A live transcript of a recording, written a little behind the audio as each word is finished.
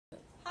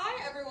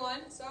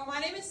So my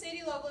name is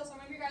Sadie Loveless. I'm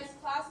one of your guys'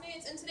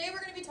 classmates, and today we're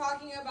going to be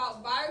talking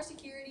about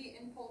biosecurity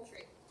in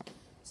poultry.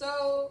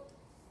 So,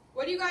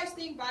 what do you guys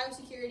think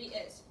biosecurity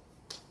is?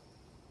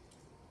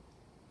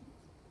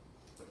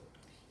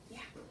 Yeah,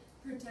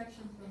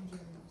 protection from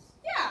germs.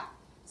 Yeah.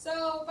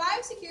 So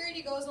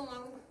biosecurity goes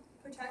along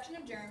with protection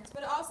of germs,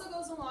 but it also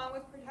goes along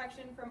with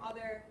protection from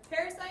other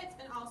parasites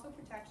and also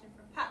protection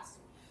from pests.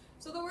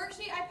 So the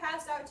worksheet I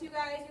passed out to you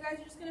guys are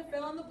just going to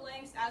fill in the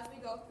blanks as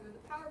we go through the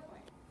PowerPoint.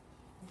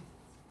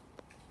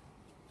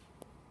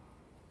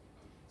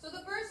 So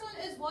the first one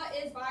is, what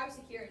is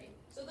biosecurity?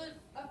 So the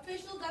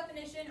official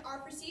definition are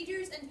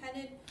procedures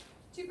intended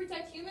to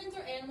protect humans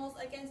or animals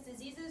against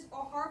diseases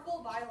or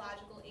harmful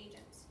biological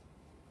agents.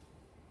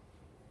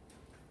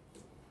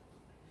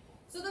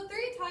 So the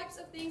three types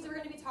of things that we're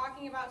going to be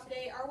talking about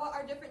today are what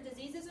are different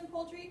diseases in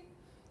poultry,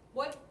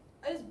 what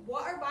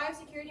are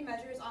biosecurity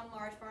measures on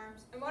large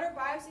farms, and what are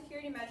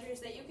biosecurity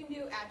measures that you can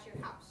do at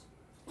your house.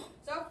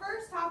 So our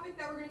first topic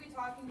that we're going to be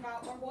talking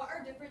about are what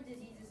are different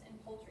diseases in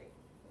poultry.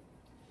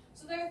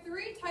 So there are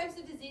three types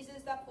of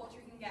diseases that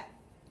poultry can get.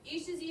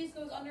 Each disease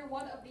goes under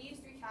one of these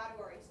three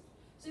categories.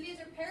 So these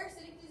are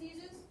parasitic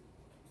diseases,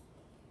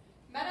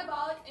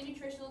 metabolic and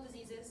nutritional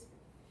diseases,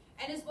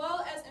 and as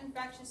well as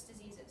infectious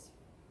diseases.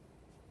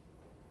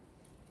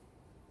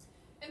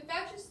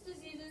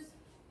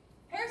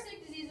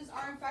 Parasitic diseases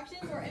are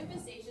infections or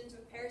infestations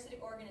with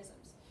parasitic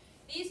organisms.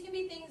 These can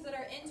be things that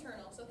are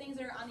internal, so things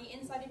that are on the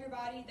inside of your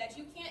body that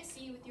you can't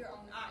see with your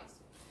own eyes.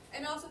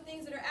 And also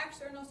things that are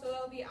external, so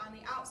they'll be on the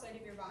outside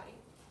of your body.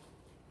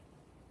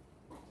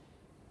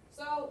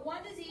 So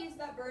one disease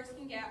that birds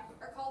can get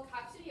are called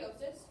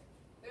coccidiosis,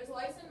 there's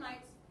lice and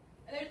mites,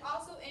 and there's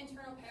also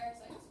internal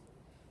parasites.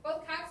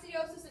 Both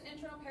coccidiosis and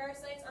internal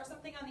parasites are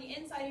something on the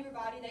inside of your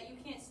body that you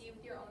can't see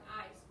with your own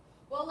eyes,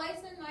 while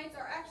lice and mites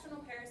are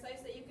external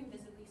parasites that you can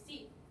visibly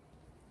see.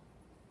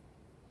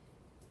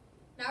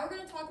 Now we're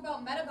going to talk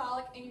about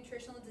metabolic and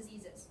nutritional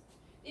diseases.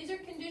 These are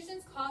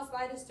conditions caused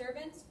by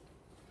disturbance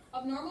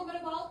of normal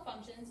metabolic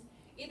functions,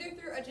 either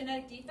through a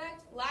genetic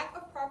defect, lack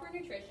of proper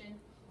nutrition,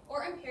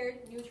 or impaired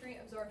nutrient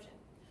absorption.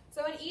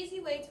 So an easy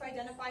way to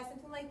identify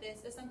something like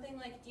this is something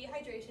like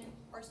dehydration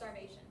or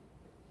starvation.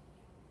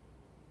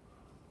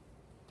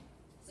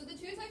 So the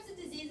two types of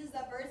diseases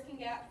that birds can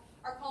get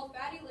are called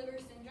fatty liver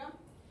syndrome.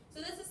 So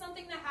this is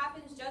something that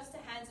happens just to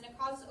hens, and it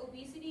causes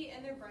obesity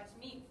in their breast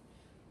meat.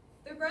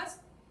 In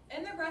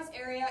their breast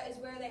area is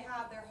where they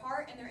have their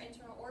heart and their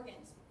internal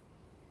organs.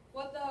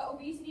 What the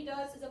obesity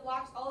does is it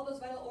blocks all of those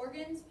vital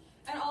organs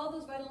and all of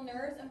those vital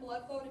nerves and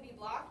blood flow to be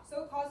blocked,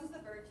 so it causes the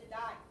bird to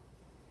die.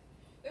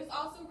 There's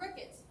also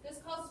rickets. This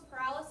causes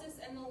paralysis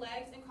in the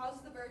legs and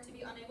causes the bird to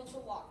be unable to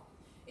walk.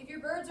 If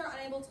your birds are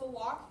unable to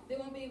walk, they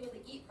won't be able to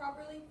eat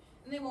properly,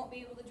 and they won't be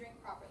able to drink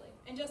properly.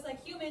 And just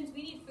like humans,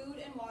 we need food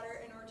and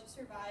water in order to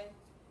survive,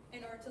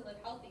 in order to live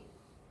healthy.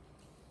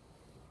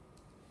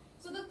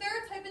 So the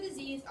third type of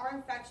disease are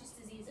infectious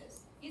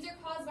diseases. These are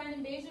caused by an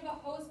invasion of a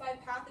host by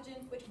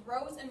pathogens which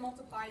grows and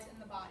multiplies in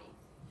the body.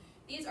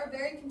 These are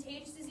very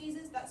contagious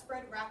diseases that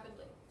spread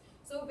rapidly.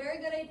 So a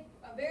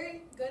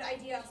very good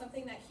idea of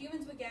something that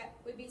humans would get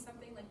would be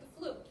something like the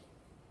flu.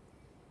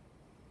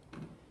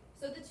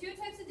 So the two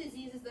types of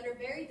diseases that are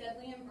very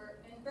deadly in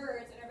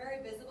birds and are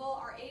very visible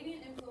are avian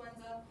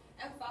influenza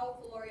and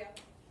fowlporia.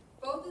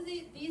 Both of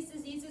these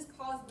diseases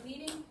cause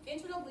bleeding,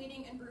 internal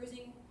bleeding and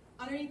bruising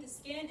underneath the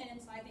skin and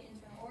inside the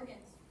internal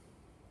organs.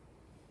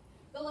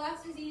 The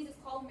last disease is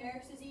called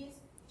Marek's disease.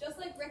 Just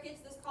like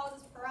rickets, this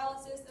causes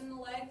paralysis in the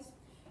legs,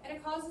 and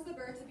it causes the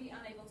bird to be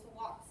unable to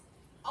walk.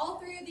 All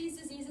three of these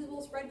diseases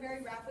will spread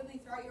very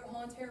rapidly throughout your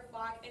whole entire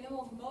flock, and it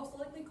will most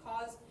likely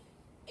cause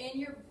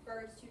your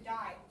birds to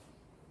die.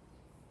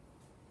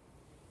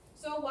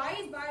 So why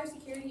is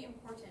biosecurity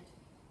important?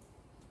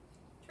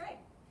 Trey.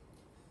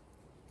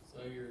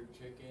 So your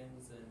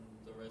chickens and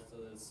the rest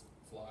of this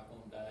flock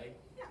won't die?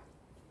 Yeah.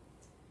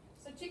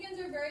 So chickens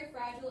are very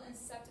fragile and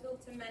susceptible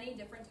to many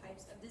different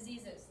types of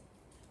diseases.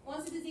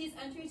 Once a disease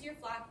enters your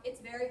flock, it's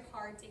very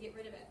hard to get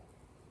rid of it.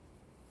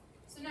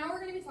 So now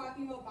we're going to be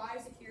talking about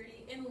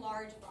biosecurity in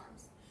large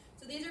farms.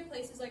 So these are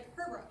places like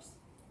herbivorous.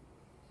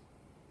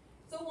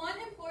 So one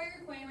employer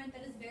requirement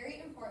that is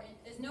very important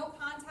is no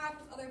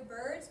contact with other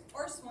birds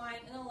or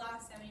swine in the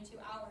last 72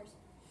 hours.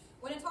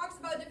 When it talks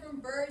about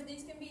different birds,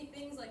 these can be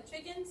things like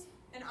chickens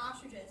and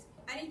ostriches,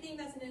 anything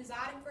that's an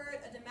exotic bird,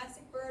 a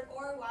domestic bird,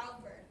 or a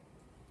wild bird,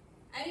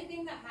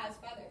 anything that has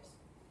feathers.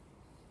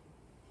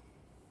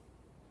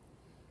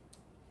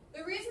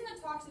 The reason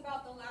it talks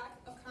about the lack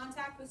of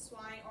contact with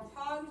swine or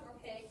hogs or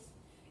pigs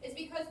is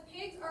because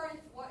pigs are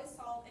what is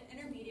called an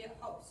intermediate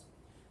host.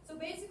 So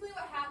basically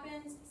what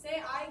happens,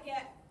 say I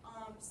get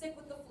sick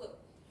with the flu.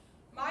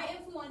 My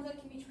influenza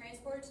can be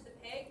transported to the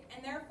pig,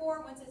 and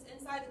therefore once it's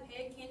inside the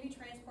pig, can be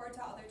transported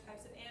to other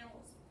types of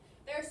animals.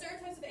 There are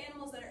certain types of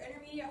animals that are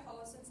intermediate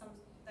hosts and some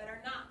that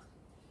are not.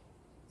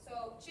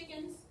 So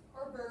chickens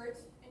or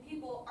birds and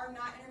people are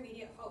not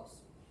intermediate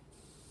hosts.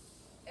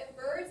 If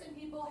birds and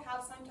people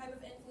have some type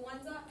of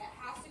influenza, it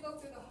has to go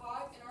through the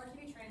hog in order to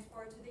be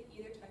transported to the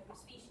either type of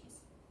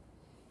species.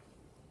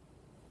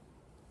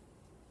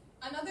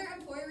 Another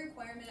employee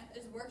requirement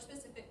is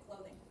work-specific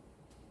clothing.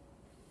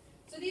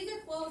 So these are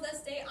clothes that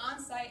stay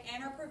on site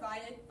and are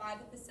provided by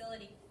the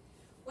facility.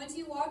 Once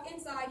you walk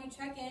inside, you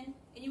check in,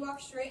 and you walk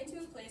straight into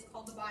a place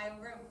called the bio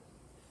room.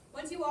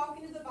 Once you walk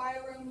into the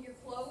bio room, your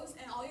clothes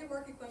and all your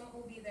work equipment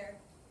will be there.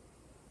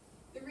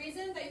 The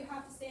reason that you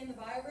have to stay in the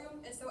bio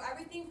room is so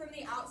everything from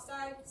the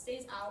outside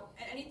stays out,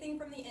 and anything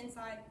from the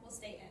inside will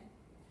stay in.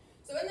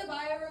 So in the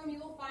bio room, you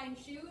will find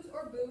shoes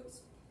or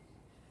boots,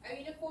 a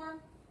uniform,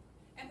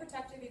 and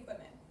protective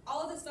equipment.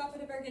 All of the stuff,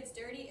 if it ever gets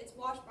dirty, it's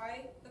washed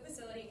by the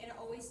facility, and it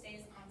always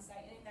stays on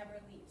site, and it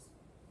never leaves.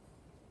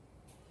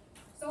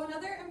 So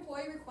another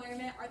employee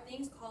requirement are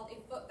things called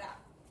a foot bath.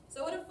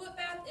 So what a foot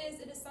bath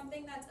is, it is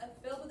something that's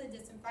filled with a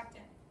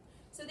disinfectant.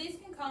 So these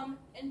can come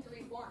in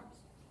 3 forms.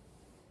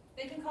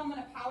 They can come in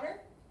a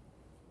powder,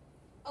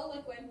 a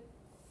liquid,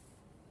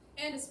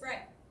 and a spray.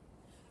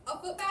 A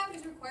foot bath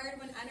is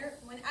required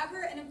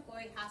whenever an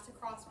employee has to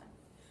cross one.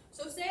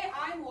 So say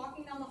I'm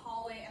walking down the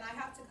hallway and I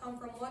have to come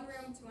from one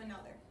room to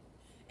another.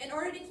 In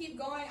order to keep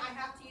going, I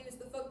have to use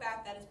the foot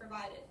bath that is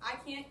provided. I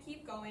can't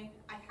keep going,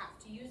 I have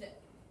to use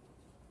it.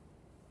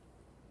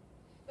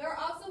 There are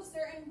also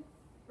certain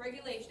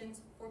regulations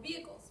for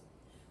vehicles.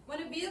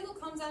 When a vehicle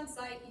comes on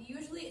site,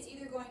 usually it's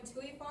either going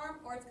to a farm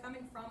or it's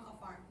coming from a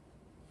farm.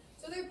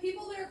 So there are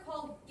people that are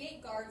called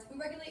gate guards who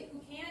regulate who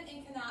can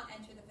and cannot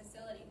enter the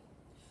facility.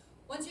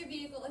 Once your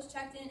vehicle is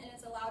checked in and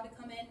it's allowed to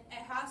come in,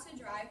 it has to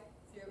drive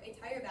through a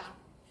tire bath.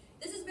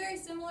 This is very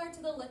similar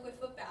to the liquid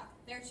foot bath.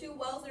 There are 2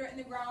 wells that are in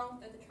the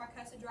ground that the truck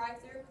has to drive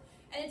through,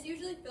 and it's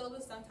usually filled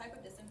with some type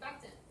of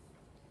disinfectant.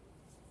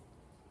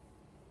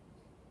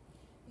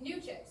 New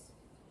chicks.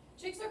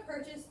 Chicks are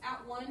purchased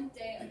at 1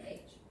 day of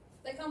age.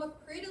 They come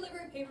with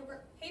pre-delivered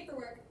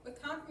paperwork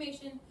with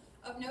confirmation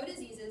of no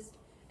diseases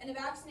and a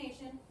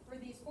vaccination for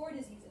these 4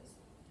 diseases.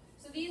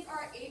 So these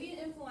are avian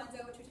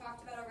influenza, which we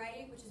talked about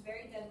already, which is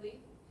very deadly,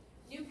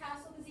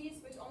 Newcastle disease,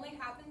 which only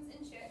happens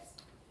in chicks,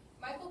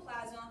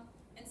 mycoplasma,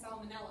 and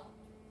salmonella.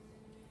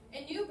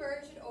 A new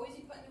bird should always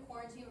be put into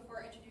quarantine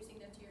before introducing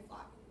them to your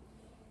flock.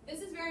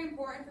 This is very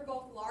important for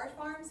both large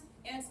farms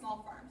and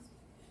small farms.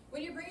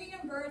 When you're bringing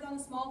in birds on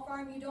a small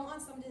farm, you don't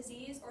want some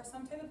disease or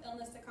some type of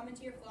illness to come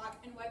into your flock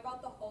and wipe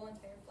out the whole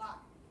entire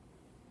flock.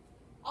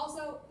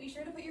 Also, be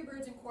sure to put your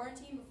birds in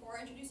quarantine before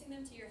introducing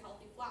them to your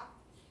healthy flock.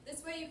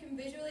 This way you can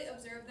visually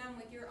observe them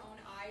with your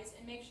own eyes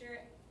and make sure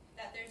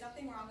that there's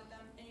nothing wrong with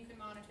them and you can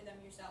monitor them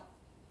yourself.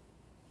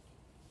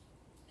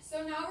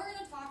 So now we're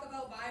going to talk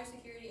about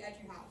biosecurity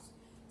at your house.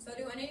 So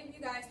do any of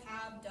you guys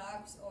have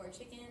ducks or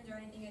chickens or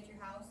anything at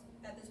your house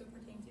that this would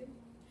pertain to?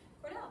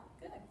 Cornell,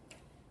 good.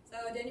 So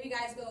did any of you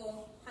guys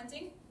go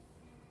hunting?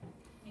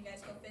 You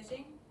guys go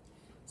fishing?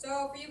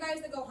 So for you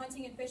guys that go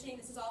hunting and fishing,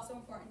 this is also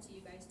important to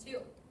you guys too.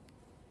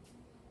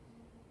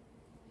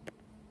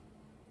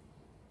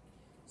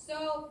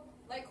 So,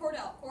 like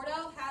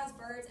Cordell has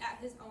birds at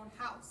his own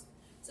house.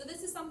 So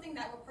this is something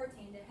that will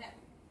pertain to him.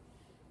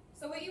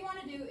 So what you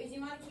want to do is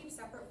you want to keep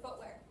separate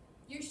footwear.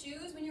 Your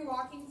shoes, when you're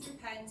walking through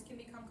pens, can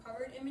become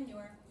covered in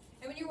manure.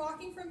 And when you're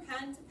walking from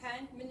pen to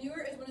pen,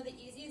 manure is one of the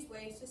easiest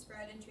ways to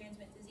spread and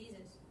transmit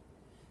diseases.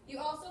 You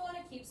also want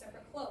to keep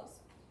separate clothes.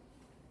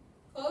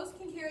 Clothes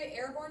can carry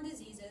airborne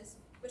diseases,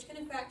 which can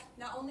affect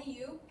not only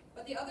you,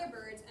 but the other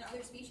birds and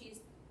other species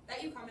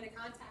that you come into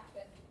contact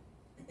with.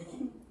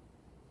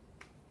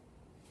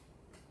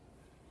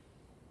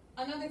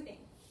 Another thing,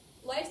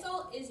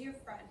 Lysol is your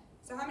friend.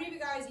 So how many of you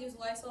guys use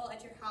Lysol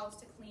at your house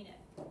to clean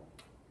it?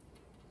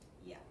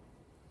 Yeah,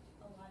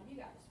 a lot of you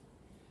guys.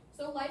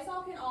 So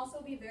Lysol can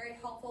also be very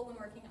helpful when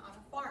working on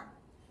a farm.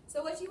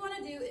 So what you want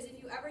to do is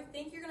if you ever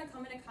think you're going to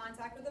come into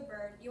contact with a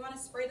bird, you want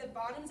to spray the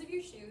bottoms of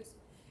your shoes,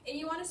 and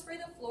you want to spray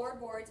the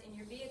floorboards in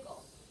your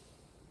vehicle.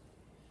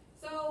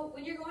 So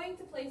when you're going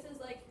to places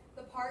like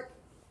the park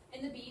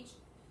and the beach,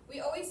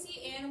 we always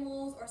see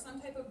animals or some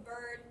type of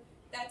bird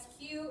that's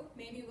cute.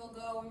 Maybe we'll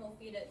go and we'll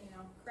feed it,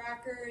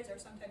 crackers or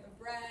some type of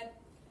bread.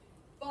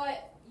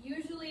 But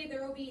usually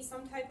there will be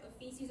some type of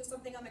feces or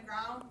something on the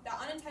ground that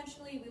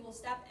unintentionally we will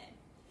step in.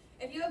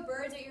 If you have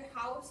birds at your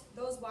house,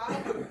 those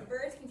wild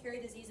birds can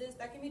carry diseases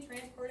that can be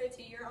transported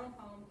to your own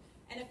home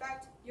and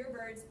affect your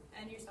birds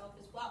and yourself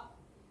as well.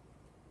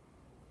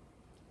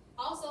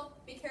 Also,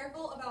 be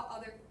careful about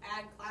other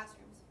ag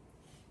classrooms.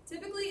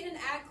 Typically in an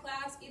ag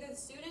class, either the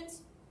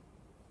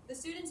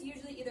students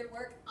usually either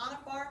work on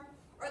a farm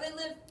or they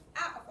live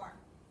at a farm.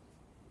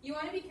 You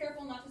want to be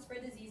careful not to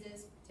spread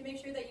diseases to make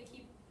sure that you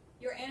keep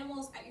your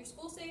animals at your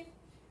school safe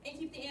and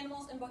keep the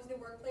animals in both your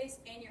workplace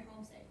and your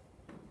home safe.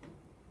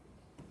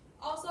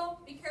 Also,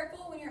 be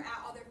careful when you're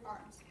at other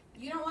farms.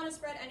 You don't want to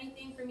spread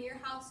anything from your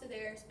house to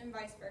theirs and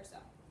vice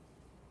versa.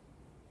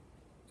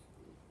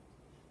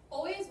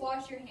 Always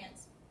wash your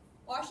hands.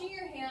 Washing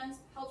your hands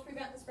helps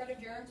prevent the spread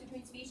of germs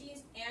between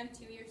species and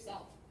to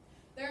yourself.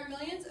 There are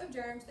millions of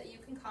germs that you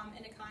can come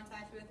into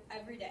contact with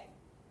every day.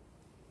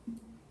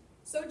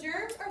 So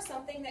germs are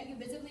something that you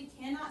visibly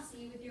cannot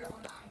see with your own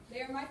eye.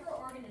 They are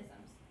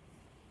microorganisms.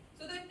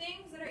 So they're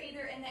things that are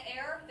either in the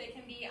air, they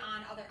can be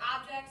on other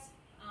objects,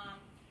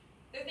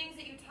 they're things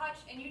that you touch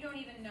and you don't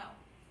even know.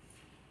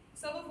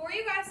 So before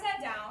you guys sat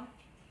down,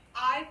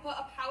 I put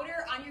a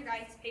powder on your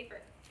guys'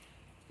 paper.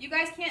 You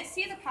guys can't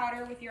see the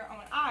powder with your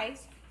own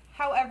eyes,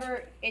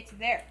 however, it's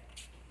there.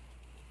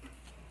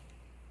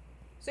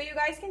 So you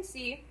guys can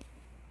see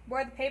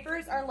where the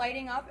papers are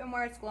lighting up and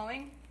where it's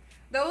glowing.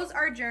 Those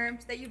are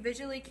germs that you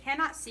visually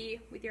cannot see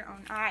with your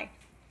own eye.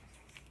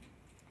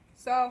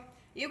 So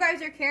you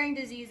guys are carrying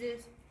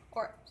diseases,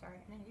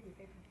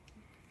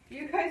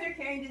 you guys are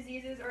carrying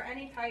diseases or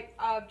any type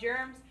of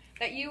germs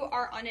that you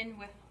are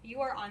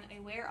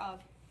unaware of.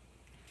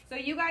 So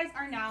you guys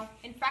are now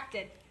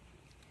infected.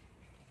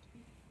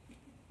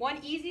 One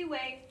easy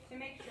way to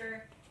make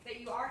sure that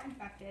you are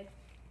infected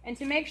and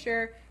to make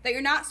sure that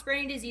you're not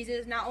spreading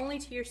diseases not only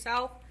to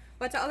yourself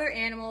but to other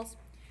animals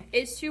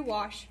is to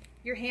wash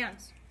your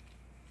hands.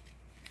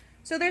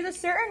 So there's a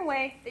certain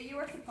way that you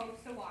are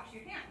supposed to wash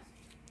your hands.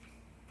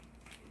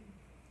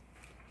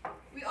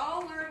 We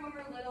all learn when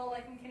we're little,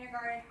 like in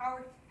kindergarten, how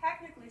we're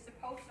technically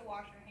supposed to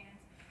wash our hands.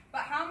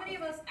 But how many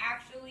of us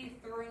actually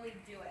thoroughly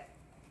do it?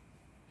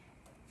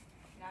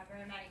 Not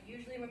very many.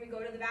 Usually when we go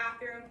to the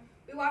bathroom,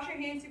 we wash our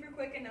hands super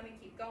quick and then we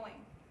keep going.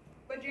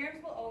 But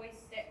germs will always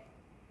stick.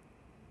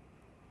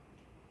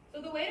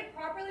 So the way to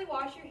properly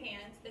wash your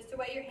hands is to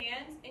wet your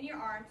hands and your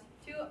arms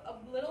to a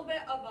little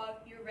bit above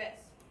your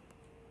wrist.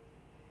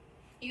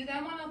 You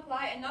then want to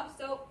apply enough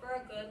soap for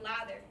a good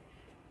lather.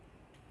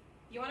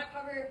 You want to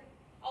cover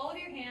all of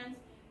your hands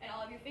and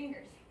all of your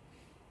fingers.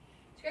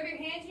 Scrub your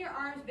hands and your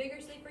arms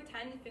vigorously for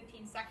 10 to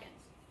 15 seconds.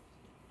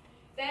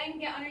 Then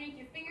get underneath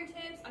your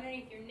fingertips,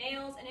 underneath your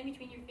nails, and in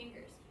between your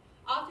fingers.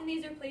 Often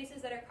these are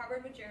places that are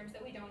covered with germs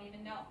that we don't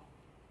even know.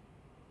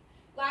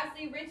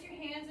 Lastly, rinse your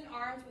hands and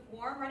arms with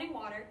warm running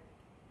water,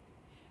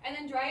 and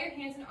then dry your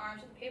hands and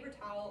arms with a paper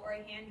towel or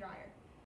a hand dryer.